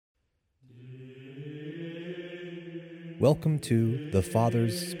Welcome to The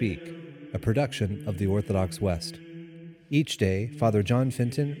Fathers Speak, a production of the Orthodox West. Each day, Father John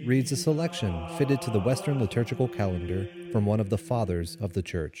Fenton reads a selection fitted to the Western liturgical calendar from one of the Fathers of the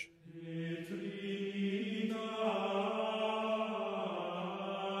Church.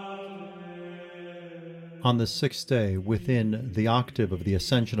 On the sixth day, within the octave of the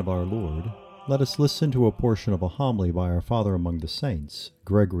Ascension of our Lord, let us listen to a portion of a homily by our Father among the Saints,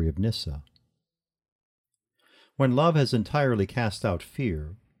 Gregory of Nyssa. When love has entirely cast out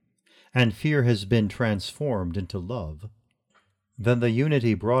fear, and fear has been transformed into love, then the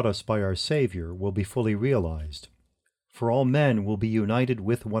unity brought us by our Savior will be fully realized, for all men will be united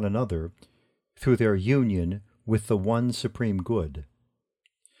with one another through their union with the one supreme good.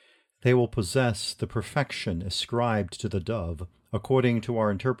 They will possess the perfection ascribed to the dove, according to our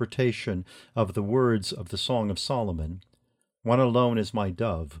interpretation of the words of the Song of Solomon, "One alone is my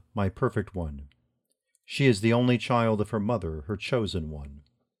dove, my perfect one. She is the only child of her mother, her chosen one."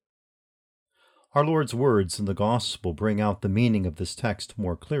 Our Lord's words in the Gospel bring out the meaning of this text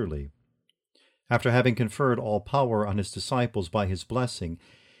more clearly. After having conferred all power on his disciples by his blessing,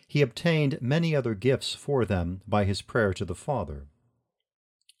 he obtained many other gifts for them by his prayer to the Father.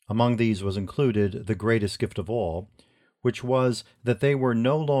 Among these was included the greatest gift of all, which was that they were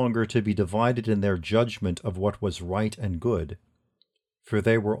no longer to be divided in their judgment of what was right and good, for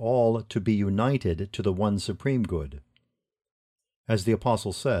they were all to be united to the one supreme good. As the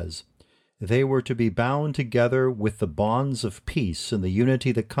Apostle says, they were to be bound together with the bonds of peace in the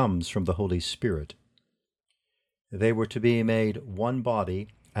unity that comes from the Holy Spirit. They were to be made one body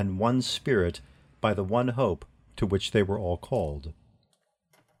and one spirit by the one hope to which they were all called.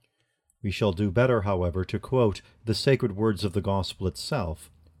 We shall do better, however, to quote the sacred words of the Gospel itself,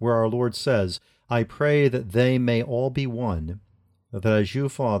 where our Lord says, "I pray that they may all be one, that as you,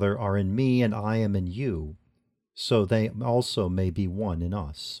 Father, are in me and I am in you, so they also may be one in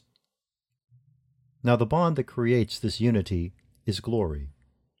us." Now the bond that creates this unity is glory.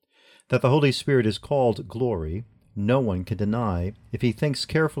 That the Holy Spirit is called glory, no one can deny if he thinks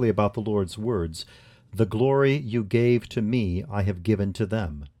carefully about the Lord's words, "The glory you gave to me I have given to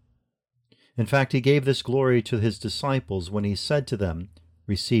them." In fact, he gave this glory to his disciples when he said to them,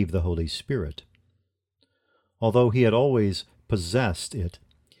 "Receive the Holy Spirit." Although he had always possessed it,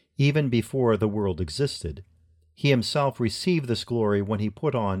 even before the world existed, he himself received this glory when he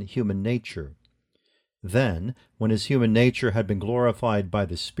put on human nature. Then, when his human nature had been glorified by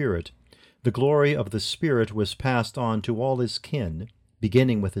the Spirit, the glory of the Spirit was passed on to all his kin,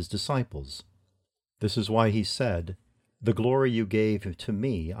 beginning with his disciples. This is why he said, "The glory you gave to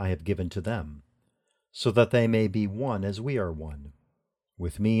me I have given to them, so that they may be one as we are one.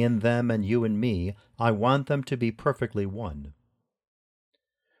 With me in them and you in me, I want them to be perfectly one."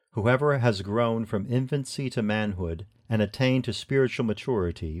 Whoever has grown from infancy to manhood and attained to spiritual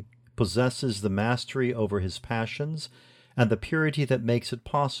maturity possesses the mastery over his passions and the purity that makes it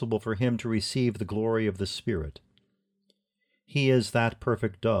possible for him to receive the glory of the Spirit. He is that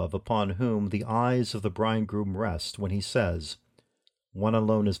perfect dove upon whom the eyes of the bridegroom rest when he says, "One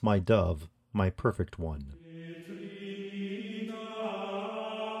alone is my dove, my perfect one."